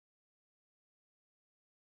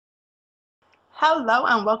Hello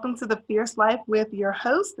and welcome to The Fierce Life with your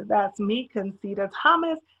host. That's me, Concita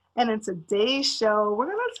Thomas. And in today's show, we're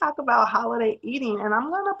going to talk about holiday eating. And I'm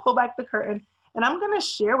going to pull back the curtain and I'm going to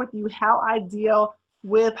share with you how I deal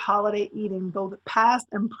with holiday eating, both past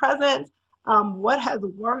and present, what has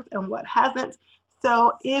worked and what hasn't.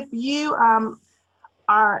 So if you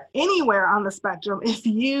are anywhere on the spectrum, if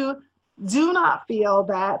you do not feel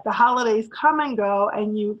that the holidays come and go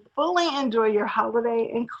and you fully enjoy your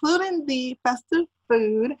holiday, including the festive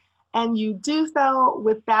food, and you do so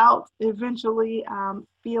without eventually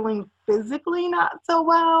feeling physically not so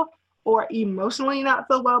well or emotionally not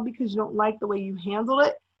so well because you don't like the way you handled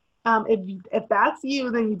it. If that's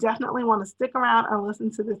you, then you definitely want to stick around and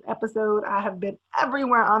listen to this episode. I have been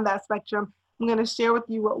everywhere on that spectrum. I'm going to share with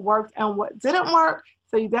you what worked and what didn't work.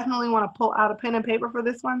 So you definitely want to pull out a pen and paper for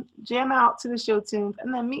this one, jam out to the show tunes,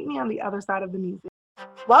 and then meet me on the other side of the music.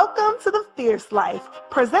 Welcome to The Fierce Life,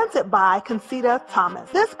 presented by Concita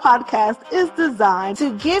Thomas. This podcast is designed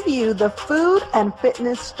to give you the food and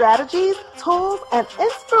fitness strategies, tools, and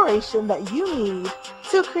inspiration that you need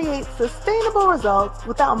to create sustainable results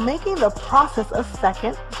without making the process a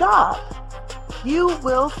second job. You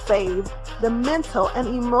will save the mental and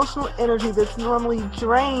emotional energy that's normally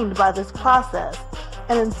drained by this process,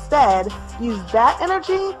 and instead use that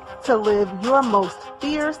energy to live your most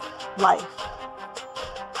fierce life.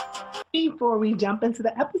 Before we jump into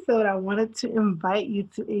the episode, I wanted to invite you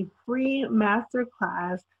to a free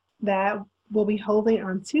masterclass that we'll be holding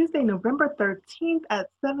on Tuesday, November 13th at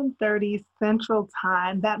 7:30 Central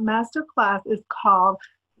Time. That masterclass is called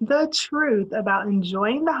The Truth About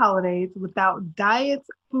Enjoying the Holidays Without Diets,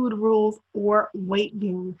 Food Rules, or Weight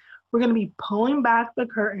Gain. We're going to be pulling back the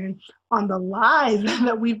curtain on the lies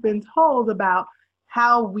that we've been told about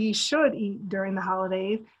how we should eat during the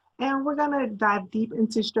holidays. And we're going to dive deep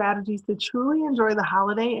into strategies to truly enjoy the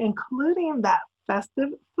holiday, including that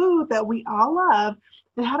festive food that we all love,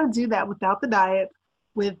 and how to do that without the diet,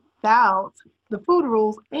 without the food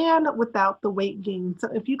rules, and without the weight gain. So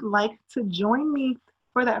if you'd like to join me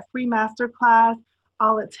for that free masterclass,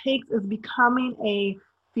 all it takes is becoming a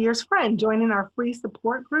fierce friend, joining our free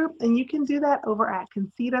support group. And you can do that over at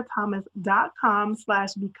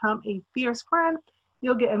conceitathomas.com/become a fierce friend.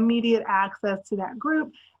 You'll get immediate access to that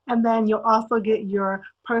group. And then you'll also get your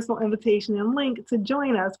personal invitation and link to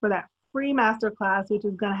join us for that free masterclass, which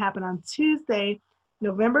is going to happen on Tuesday,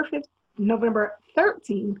 November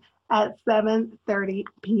 13th at 7:30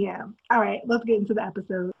 p.m. All right, let's get into the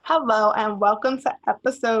episode. Hello, and welcome to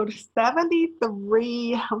episode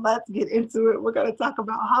 73. Let's get into it. We're going to talk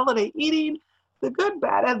about holiday eating, the good,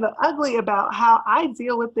 bad, and the ugly, about how I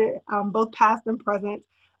deal with it, both past and present.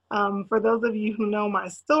 For those of you who know my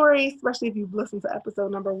story, especially if you've listened to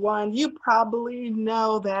episode number 1, you probably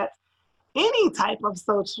know that any type of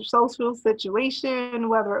social situation,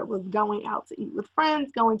 whether it was going out to eat with friends,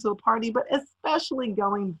 going to a party, but especially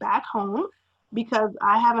going back home, because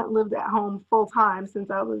I haven't lived at home full time since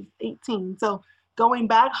I was 18. So going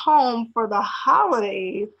back home for the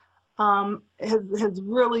holidays has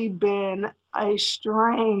really been a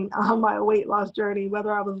strain on my weight loss journey,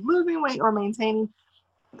 whether I was losing weight or maintaining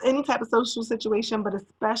any type of social situation, but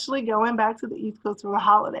especially going back to the East Coast for the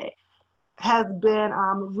holiday has been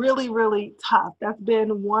really, really tough. That's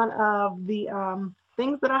been one of the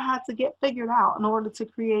things that I had to get figured out in order to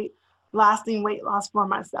create lasting weight loss for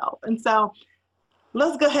myself. And so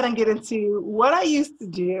let's go ahead and get into what I used to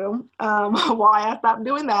do, why I stopped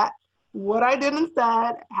doing that, what I did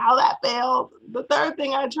instead, how that failed, the third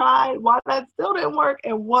thing I tried, why that still didn't work,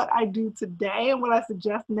 and what I do today and what I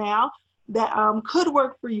suggest now that could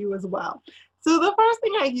work for you as well. So the first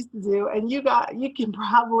thing I used to do, and you can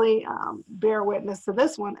probably bear witness to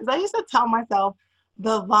this one, is I used to tell myself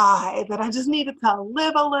the lie that I just needed to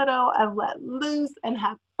live a little and let loose and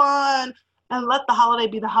have fun and let the holiday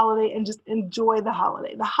be the holiday and just enjoy the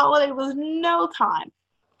holiday. The holiday was no time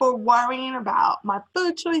for worrying about my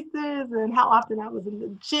food choices and how often I was in the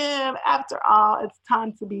gym. After all, it's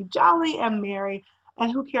time to be jolly and merry,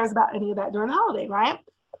 and who cares about any of that during the holiday, right?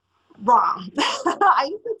 Wrong. I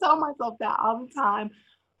used to tell myself that all the time.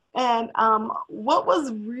 And what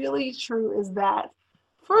was really true is that,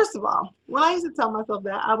 first of all, when I used to tell myself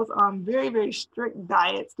that, I was on very, very strict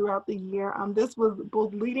diets throughout the year. This was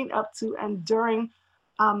both leading up to and during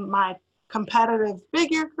my competitive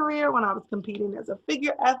figure career, when I was competing as a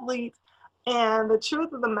figure athlete. And the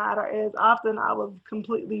truth of the matter is, often I was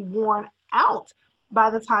completely worn out by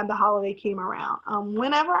the time the holiday came around.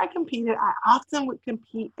 Whenever I competed, I often would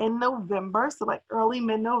compete in November, so like early,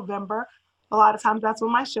 mid-November. A lot of times that's when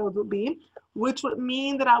my shows would be, which would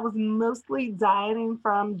mean that I was mostly dieting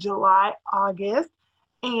from July, August,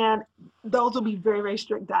 And those will be very, very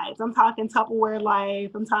strict diets. I'm talking Tupperware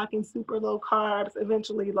life. I'm talking super low carbs,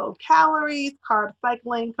 eventually low calories, carb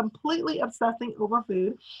cycling, completely obsessing over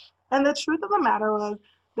food. And the truth of the matter was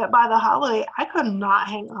that by the holiday, I could not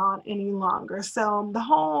hang on any longer. So the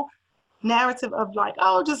whole narrative of like,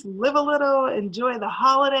 oh, just live a little, enjoy the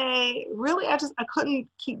holiday. Really, I couldn't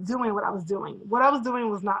keep doing what I was doing. What I was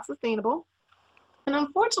doing was not sustainable. And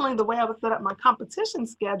unfortunately, the way I would set up my competition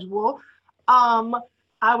schedule, um,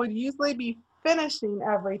 I would usually be finishing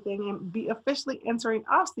everything and be officially entering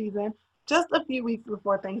off season just a few weeks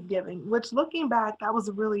before Thanksgiving, which looking back, that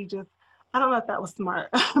was really just, I don't know if that was smart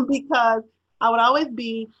because I would always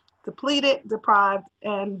be depleted, deprived,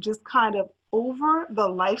 and just kind of over the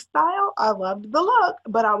lifestyle. I loved the look,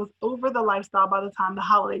 but I was over the lifestyle by the time the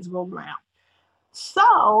holidays rolled around.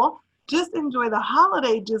 So just enjoy the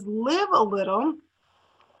holiday, just live a little.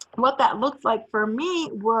 What that looks like for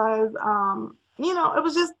me was,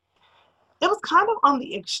 it was kind of on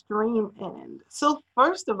the extreme end. So,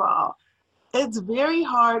 first of all, it's very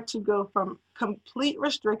hard to go from complete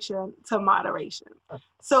restriction to moderation.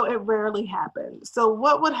 So, it rarely happens. So,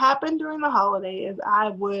 what would happen during the holiday is I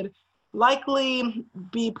would likely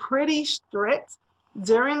be pretty strict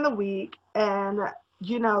during the week. And,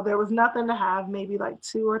 there was nothing to have, maybe like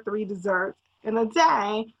 2 or 3 desserts in a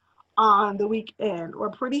day on the weekend, or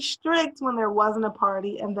pretty strict when there wasn't a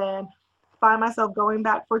party, and then find myself going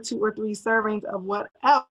back for 2 or 3 servings of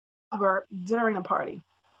whatever during a party.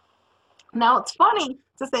 Now it's funny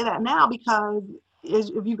to say that now because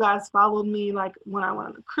if you guys followed me, like when I went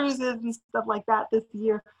on the cruises and stuff like that this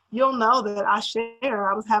year, you'll know that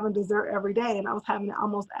I was having dessert every day and I was having it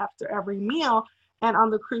almost after every meal. And on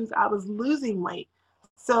the cruise, I was losing weight.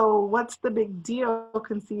 So what's the big deal,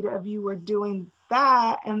 Concita, if you were doing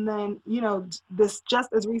that and then, this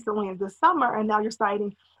just as recently as this summer, and now you're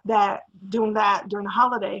citing that doing that during the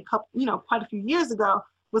holiday, quite a few years ago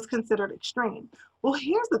was considered extreme. Well,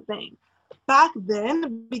 here's the thing. Back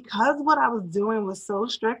then, because what I was doing was so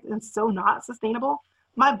strict and so not sustainable,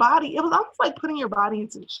 my body, it was almost like putting your body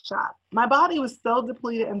into shock. My body was so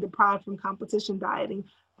depleted and deprived from competition dieting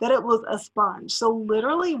that it was a sponge. So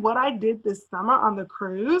literally what I did this summer on the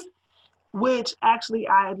cruise, which actually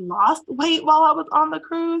I had lost weight while I was on the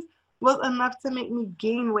cruise, was enough to make me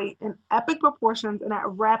gain weight in epic proportions and at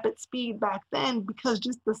rapid speed back then, because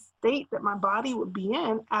just the state that my body would be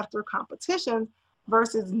in after competition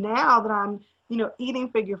versus now that I'm, eating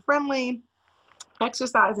figure friendly,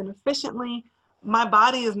 exercising efficiently, my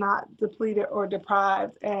body is not depleted or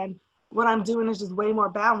deprived. And what I'm doing is just way more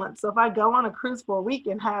balanced. So if I go on a cruise for a week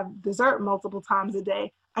and have dessert multiple times a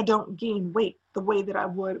day, I don't gain weight the way that I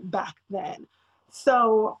would back then.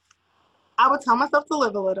 So I would tell myself to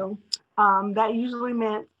live a little. That usually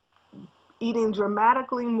meant eating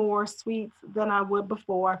dramatically more sweets than I would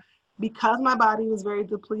before. Because my body was very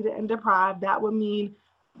depleted and deprived, that would mean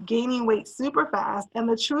gaining weight super fast. And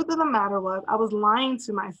the truth of the matter was, I was lying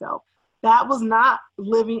to myself. That was not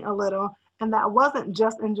living a little, and that wasn't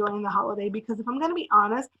just enjoying the holiday. Because if I'm going to be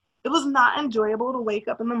honest, it was not enjoyable to wake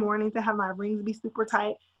up in the morning to have my rings be super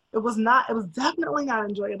tight. It was definitely not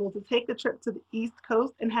enjoyable to take the trip to the East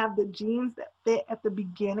Coast and have the jeans that fit at the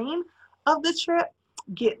beginning of the trip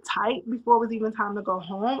get tight before it was even time to go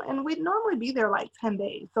home. And we'd normally be there like 10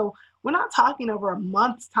 days. So we're not talking over a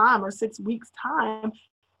month's time or 6 weeks time.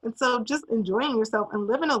 And so just enjoying yourself and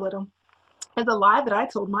living a little is a lie that I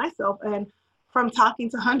told myself. And from talking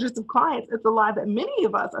to hundreds of clients, it's a lie that many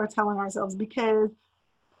of us are telling ourselves, because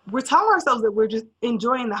we're telling ourselves that we're just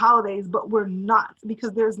enjoying the holidays, but we're not,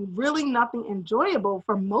 because there's really nothing enjoyable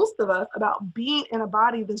for most of us about being in a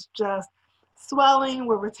body that's just swelling,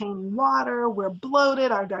 we're retaining water, we're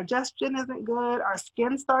bloated, our digestion isn't good, our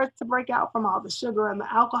skin starts to break out from all the sugar and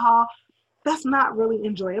the alcohol. That's not really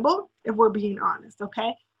enjoyable if we're being honest,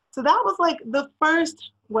 okay? So that was like the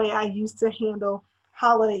first way I used to handle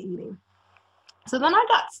holiday eating. So then I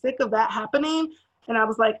got sick of that happening and I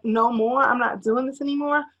was like, no more, I'm not doing this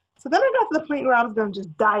anymore. So then I got to the point where I was gonna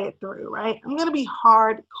just diet through, right? I'm gonna be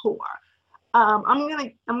hardcore. I'm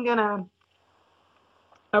gonna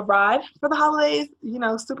arrive for the holidays,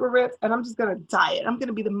 super ripped, and I'm just gonna diet. I'm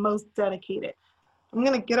gonna be the most dedicated. I'm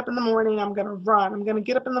gonna get up in the morning, I'm gonna run. I'm gonna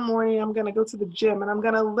get up in the morning, I'm gonna go to the gym, and I'm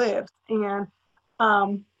gonna lift. And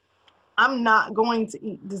I'm not going to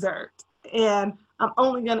eat dessert. And I'm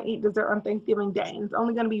only gonna eat dessert on Thanksgiving Day. And it's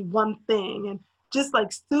only gonna be one thing. And just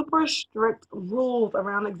like super strict rules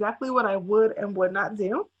around exactly what I would and would not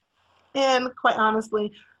do. And quite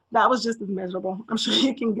honestly, that was just as miserable. I'm sure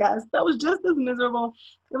you can guess. That was just as miserable.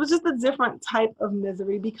 It was just a different type of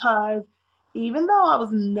misery, because even though I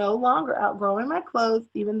was no longer outgrowing my clothes,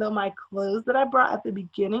 even though my clothes that I brought at the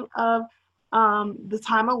beginning of the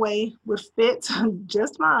time away would fit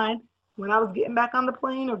just fine, when I was getting back on the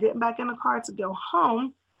plane or getting back in the car to go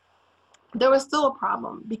home, there was still a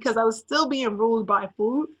problem because I was still being ruled by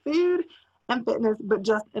food and fitness, but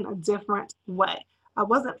just in a different way. I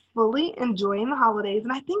wasn't fully enjoying the holidays.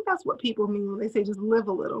 And I think that's what people mean when they say just live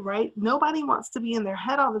a little, right? Nobody wants to be in their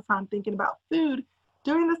head all the time thinking about food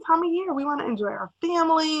during this time of year. We want to enjoy our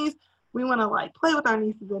families. We want to like play with our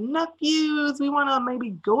nieces and nephews. We want to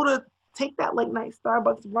maybe go to take that late night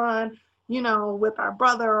Starbucks run, with our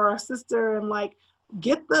brother or our sister and like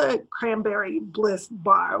get the cranberry bliss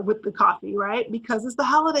bar with the coffee, right? Because it's the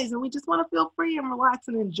holidays and we just want to feel free and relax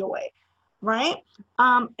and enjoy, right?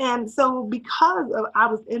 And so because of I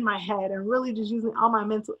was in my head and really just using all my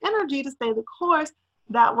mental energy to stay the course,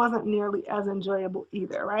 that wasn't nearly as enjoyable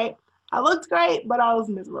either, right? I looked great, but I was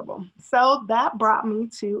miserable. So that brought me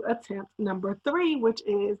to attempt number 3, which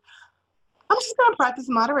is I'm just going to practice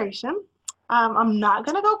moderation. I'm not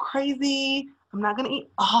going to go crazy. I'm not going to eat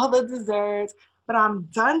all the desserts, but I'm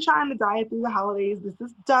done trying to diet through the holidays. This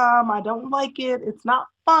is dumb. I don't like it. It's not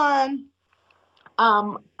fun.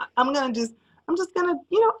 Um, I'm just going to,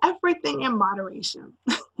 everything in moderation.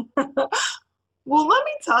 Well, let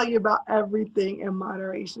me tell you about everything in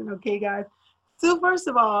moderation, okay, guys? So first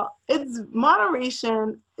of all, it's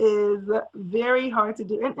moderation is very hard to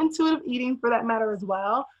do, and intuitive eating for that matter as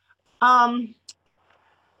well. Um,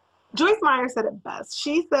 Joyce Meyer said it best.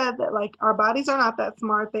 She said that like our bodies are not that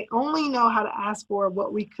smart. They only know how to ask for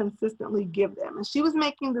what we consistently give them. And she was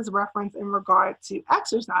making this reference in regard to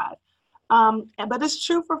exercise. But it's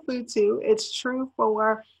true for food too. It's true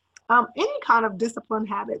for any kind of discipline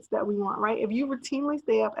habits that we want, right? If you routinely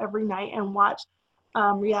stay up every night and watch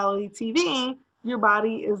reality TV, your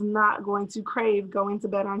body is not going to crave going to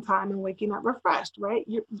bed on time and waking up refreshed, right?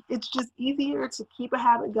 It's just easier to keep a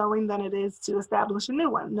habit going than it is to establish a new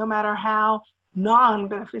one, no matter how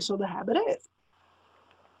non-beneficial the habit is.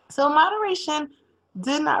 So moderation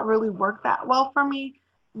did not really work that well for me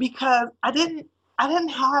because I didn't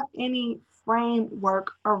have any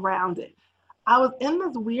framework around it. I was in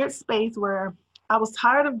this weird space where I was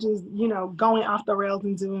tired of just, going off the rails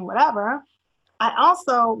and doing whatever. I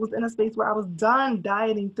also was in a space where I was done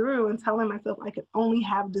dieting through and telling myself I could only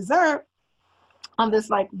have dessert on this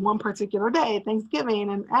like one particular day, Thanksgiving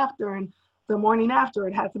and after, and the morning after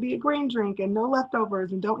it had to be a green drink and no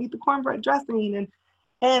leftovers and don't eat the cornbread dressing.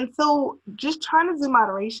 And so just trying to do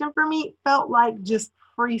moderation for me felt like just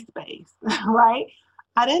free space, right?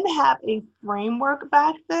 I didn't have a framework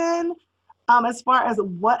back then as far as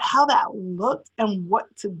how that looked and what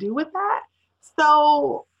to do with that.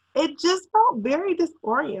 So it just felt very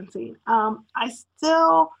disorienting. I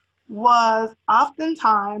still was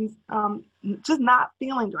oftentimes just not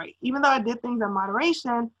feeling great. Even though I did things in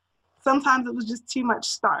moderation, sometimes it was just too much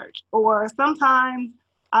starch, or sometimes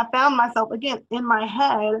I found myself again in my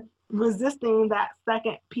head resisting that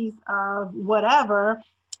second piece of whatever,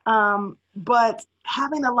 but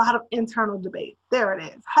having a lot of internal debate. There it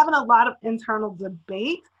is. Having a lot of internal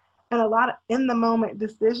debate and a lot of in the moment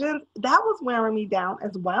decisions, that was wearing me down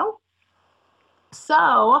as well.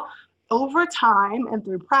 So over time and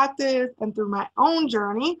through practice and through my own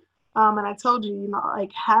journey, and I told you,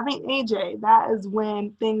 like having AJ, that is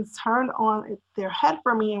when things turned on their head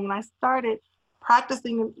for me. And when I started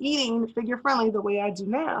practicing and eating figure friendly the way I do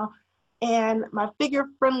now, and my figure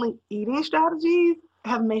friendly eating strategies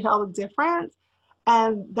have made all the difference.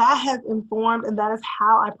 And that has informed, and that is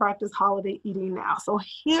how I practice holiday eating now. So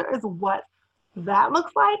here is what that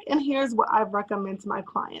looks like, and here's what I recommend to my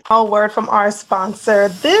clients. A word from our sponsor.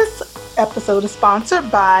 This episode is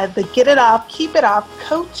sponsored by the Get It Off, Keep It Off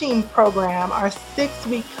coaching program, our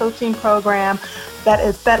 6-week coaching program that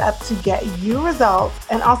is set up to get you results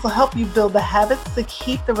and also help you build the habits to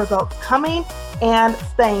keep the results coming and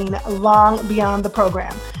staying long beyond the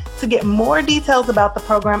program. To get more details about the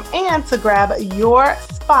program and to grab your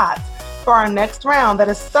spot for our next round that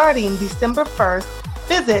is starting December 1st,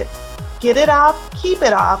 visit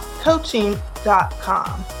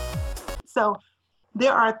getitoffkeepitoffcoaching.com. So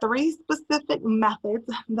there are 3 specific methods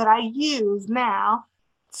that I use now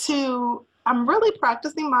I'm really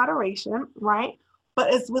practicing moderation, right?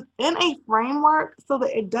 But it's within a framework so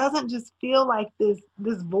that it doesn't just feel like this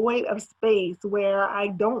void of space where I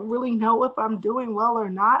don't really know if I'm doing well or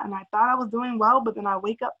not. And I thought I was doing well, but then I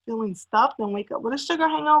wake up feeling stuffed and wake up with a sugar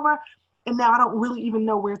hangover. And now I don't really even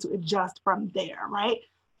know where to adjust from there, right?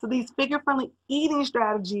 So these figure-friendly eating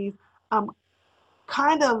strategies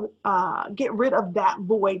kind of get rid of that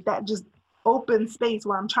void, that just open space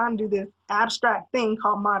where I'm trying to do this abstract thing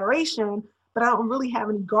called moderation, but I don't really have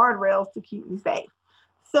any guardrails to keep me safe.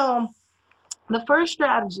 So the first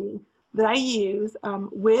strategy that I use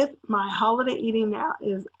with my holiday eating now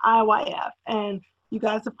is IYF. And you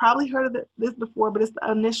guys have probably heard of this before, but it's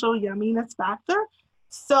the initial yumminess factor.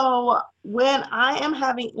 So when I am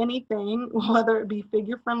having anything, whether it be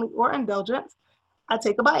figure friendly or indulgence, I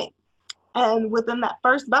take a bite. And within that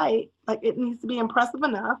first bite, like it needs to be impressive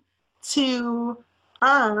enough to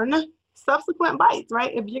earn subsequent bites,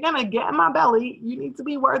 right? If you're gonna get in my belly, you need to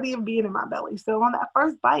be worthy of being in my belly. So on that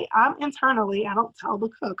first bite, I'm internally, I don't tell the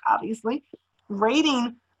cook, obviously,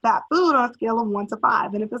 rating that food on a scale of 1 to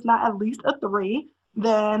 5. And if it's not at least a 3,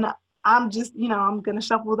 then I'm just, I'm gonna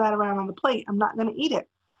shuffle that around on the plate. I'm not gonna eat it.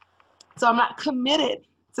 So I'm not committed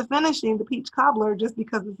to finishing the peach cobbler just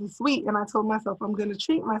because it's sweet. And I told myself I'm gonna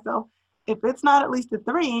treat myself. If it's not at least a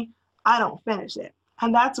 3, I don't finish it.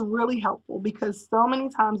 And that's really helpful because so many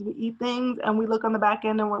times we eat things and we look on the back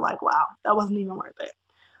end and we're like, wow, that wasn't even worth it.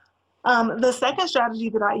 The second strategy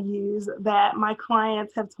that I use that my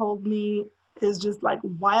clients have told me is just like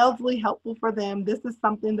wildly helpful for them. This is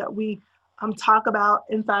something that we talk about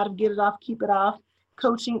inside of Get It Off, Keep It Off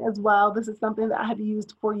coaching as well. This is something that I have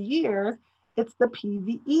used for years. It's the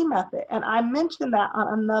PVE method. And I mentioned that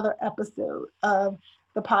on another episode of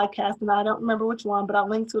the podcast, and I don't remember which one, but I'll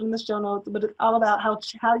link to it in the show notes. But it's all about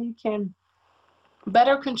how you can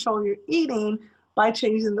better control your eating by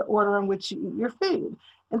changing the order in which you eat your food.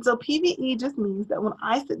 And so PVE just means that when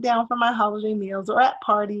I sit down for my holiday meals or at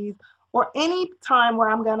parties or any time where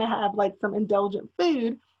I'm going to have like some indulgent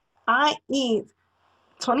food, I eat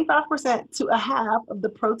 25% to a half of the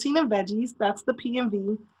protein and veggies, that's the P and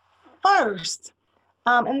V, first.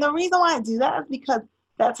 And the reason why I do that is because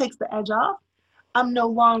that takes the edge off. I'm no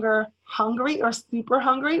longer hungry or super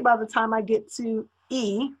hungry by the time I get to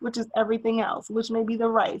E, which is everything else, which may be the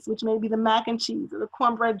rice, which may be the mac and cheese or the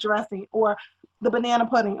cornbread dressing or the banana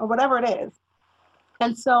pudding or whatever it is.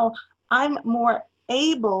 And so I'm more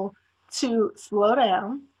able to slow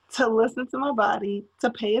down, to listen to my body, to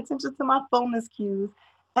pay attention to my fullness cues,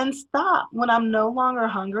 and stop when I'm no longer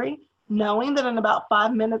hungry, knowing that in about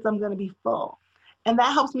 5 minutes I'm going to be full. And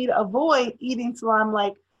that helps me to avoid eating till I'm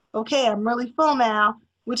like, okay, I'm really full now,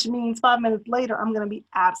 which means 5 minutes later I'm going to be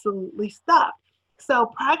absolutely stuck. So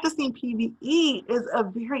practicing PVE is a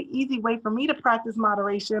very easy way for me to practice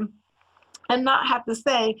moderation and not have to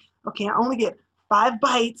say, okay, I only get 5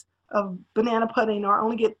 bites of banana pudding or I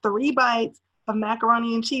only get 3 bites of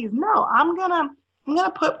macaroni and cheese. No, I'm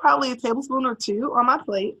gonna put probably a tablespoon or 2 on my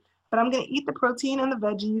plate, but I'm gonna eat the protein and the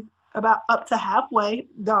veggies about up to halfway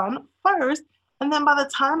done first. And then by the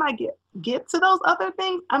time I get to those other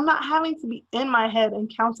things, I'm not having to be in my head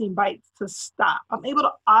and counting bites to stop. I'm able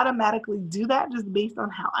to automatically do that just based on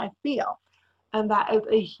how I feel. And that is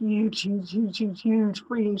a huge, huge, huge, huge, huge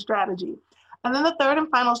freeing strategy. And then the third and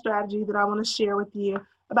final strategy that I want to share with you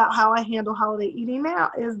about how I handle holiday eating now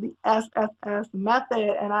is the SSS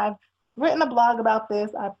method. And I've written a blog about this.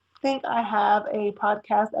 I think I have a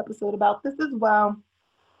podcast episode about this as well,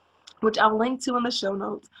 which I'll link to in the show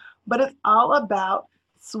notes. But it's all about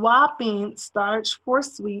swapping starch for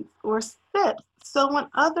sweets or sips. So in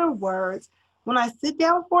other words, when I sit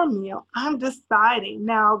down for a meal, I'm deciding.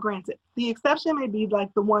 Now, granted, the exception may be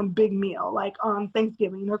like the one big meal, like on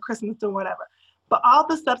Thanksgiving or Christmas or whatever. But all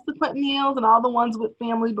the subsequent meals and all the ones with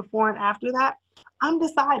family before and after that, I'm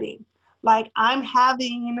deciding. Like I'm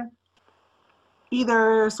having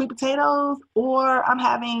either sweet potatoes or I'm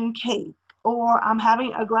having cake or I'm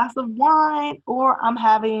having a glass of wine or I'm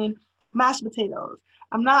having mashed potatoes.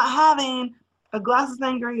 I'm not having a glass of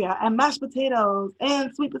sangria and mashed potatoes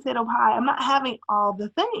and sweet potato pie. I'm not having all the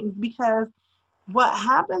things because what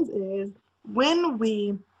happens is when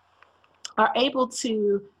we are able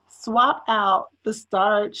to swap out the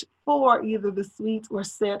starch for either the sweets or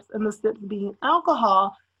sips, and the sips being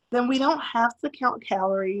alcohol, then we don't have to count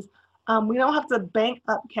calories. We don't have to bank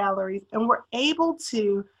up calories, and we're able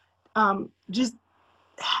to just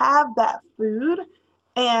have that food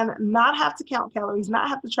and not have to count calories, not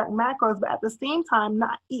have to track macros, but at the same time,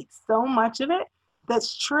 not eat so much of it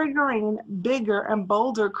that's triggering bigger and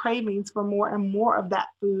bolder cravings for more and more of that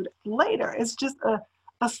food later. It's just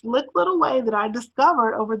a slick little way that I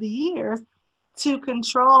discovered over the years to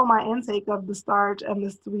control my intake of the starch and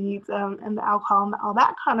the sweets and the alcohol and all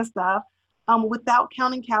that kind of stuff without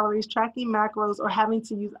counting calories, tracking macros, or having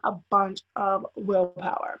to use a bunch of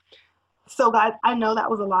willpower. So guys, I know that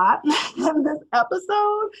was a lot in this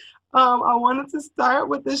episode. I wanted to start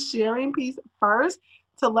with the sharing piece first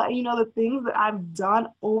to let you know the things that I've done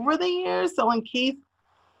over the years. So in case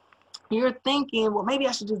you're thinking, well, maybe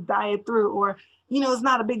I should just diet through, or it's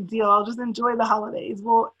not a big deal. I'll just enjoy the holidays.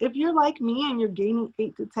 Well, if you're like me and you're gaining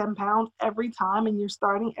 8 to 10 pounds every time and you're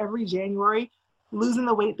starting every January, losing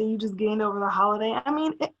the weight that you just gained over the holiday,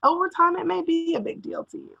 over time, it may be a big deal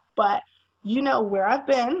to you. But you know where I've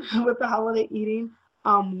been with the holiday eating,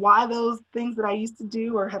 why those things that I used to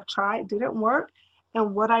do or have tried didn't work,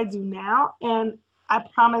 and what I do now. And I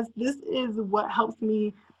promise this is what helps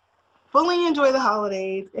me fully enjoy the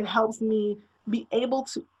holidays. It helps me be able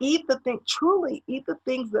to truly eat the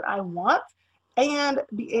things that I want, and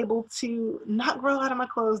be able to not grow out of my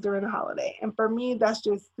clothes during the holiday. And for me, that's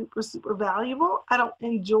just super, super valuable. I don't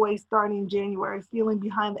enjoy starting January feeling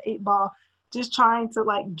behind the 8 ball, just trying to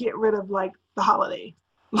like get rid of like the holiday,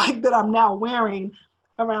 like that I'm now wearing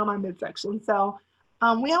around my midsection. So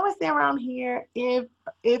we always say around here, if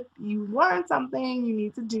you learn something, you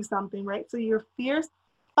need to do something, right? So your fierce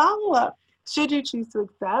follow-up, should you choose to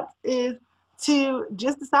accept, is to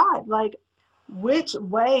just decide, like, which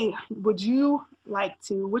way are you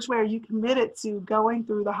committed to going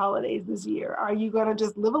through the holidays this year? Are you going to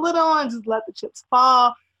just live a little and just let the chips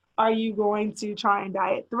fall? Are you going to try and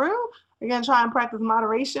diet through? Are you going to try and practice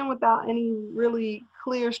moderation without any really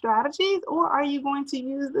clear strategies? Or are you going to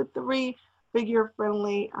use the 3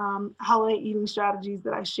 figure-friendly holiday eating strategies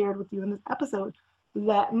that I shared with you in this episode?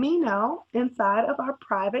 Let me know inside of our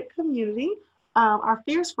private community, our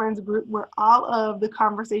Fierce Friends group, where all of the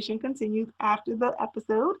conversation continues after the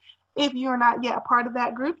episode. If you're not yet a part of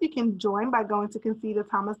that group, you can join by going to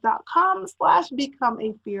ConcitaThomas.com/become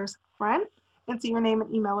a fierce friend. Enter your name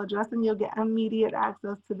and email address, and you'll get immediate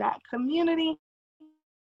access to that community.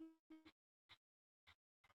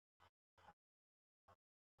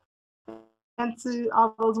 And to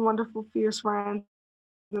all those wonderful fierce friends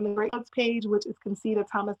on the Great Notes page, which is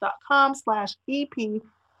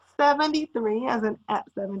ConcitaThomas.com/EP73, as in at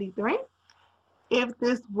 73. If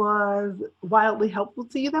this was wildly helpful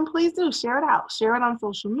to you, then please do share it out. Share it on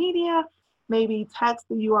social media. Maybe text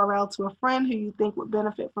the URL to a friend who you think would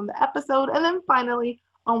benefit from the episode. And then finally,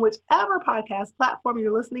 on whichever podcast platform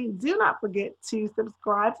you're listening, do not forget to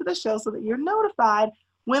subscribe to the show so that you're notified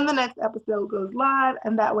when the next episode goes live,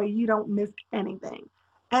 and that way you don't miss anything.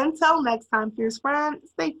 Until next time, fierce friend,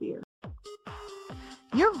 stay fierce.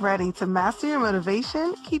 You're ready to master your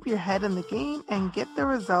motivation, keep your head in the game, and get the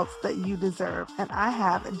results that you deserve. And I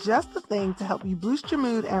have just the thing to help you boost your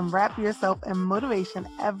mood and wrap yourself in motivation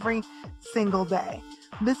every single day.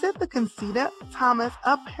 Visit the Concita Thomas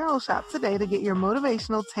Apparel Shop today to get your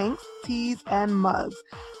motivational tanks, tees, and mugs.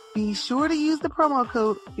 Be sure to use the promo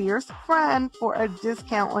code FIERCEFRIEND for a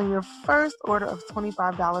discount on your first order of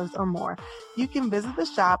 $25 or more. You can visit the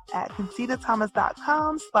shop at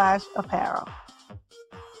ConcitaThomas.com/apparel.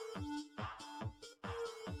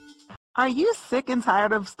 Are you sick and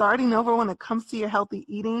tired of starting over when it comes to your healthy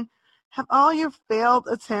eating? Have all your failed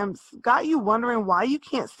attempts got you wondering why you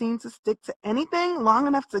can't seem to stick to anything long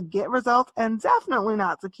enough to get results, and definitely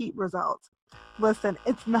not to keep results? Listen,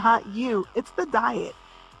 it's not you, it's the diet.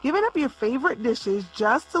 Giving up your favorite dishes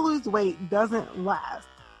just to lose weight doesn't last.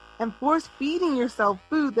 And force feeding yourself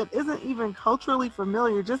food that isn't even culturally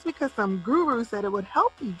familiar just because some guru said it would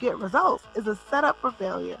help you get results is a setup for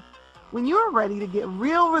failure. When you are ready to get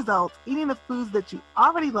real results eating the foods that you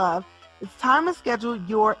already love, it's time to schedule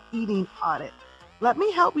your eating audit. Let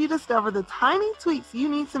me help you discover the tiny tweaks you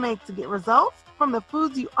need to make to get results from the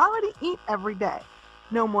foods you already eat every day.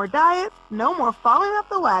 No more diets, no more falling off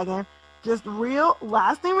the wagon, just real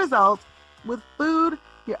lasting results with food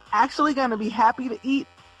you're actually going to be happy to eat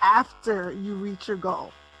after you reach your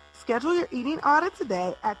goal. Schedule your eating audit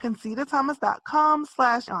today at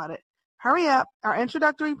ConcitaThomas.com/audit. Hurry up, our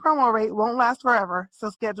introductory promo rate won't last forever,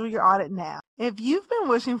 so schedule your audit now. If you've been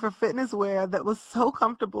wishing for fitness wear that was so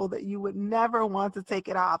comfortable that you would never want to take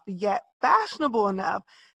it off, yet fashionable enough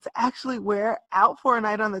to actually wear out for a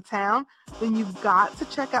night on the town, then you've got to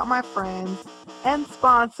check out my friends and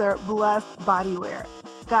sponsor Blessed Bodywear.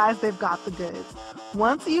 Guys, they've got the goods.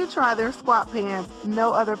 Once you try their squat pants,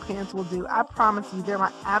 no other pants will do. I promise you, they're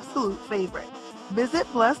my absolute favorite. Visit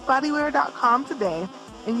blessedbodywear.com today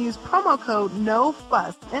and use promo code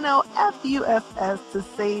NOFUSS, NOFUSS, to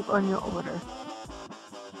save on your order.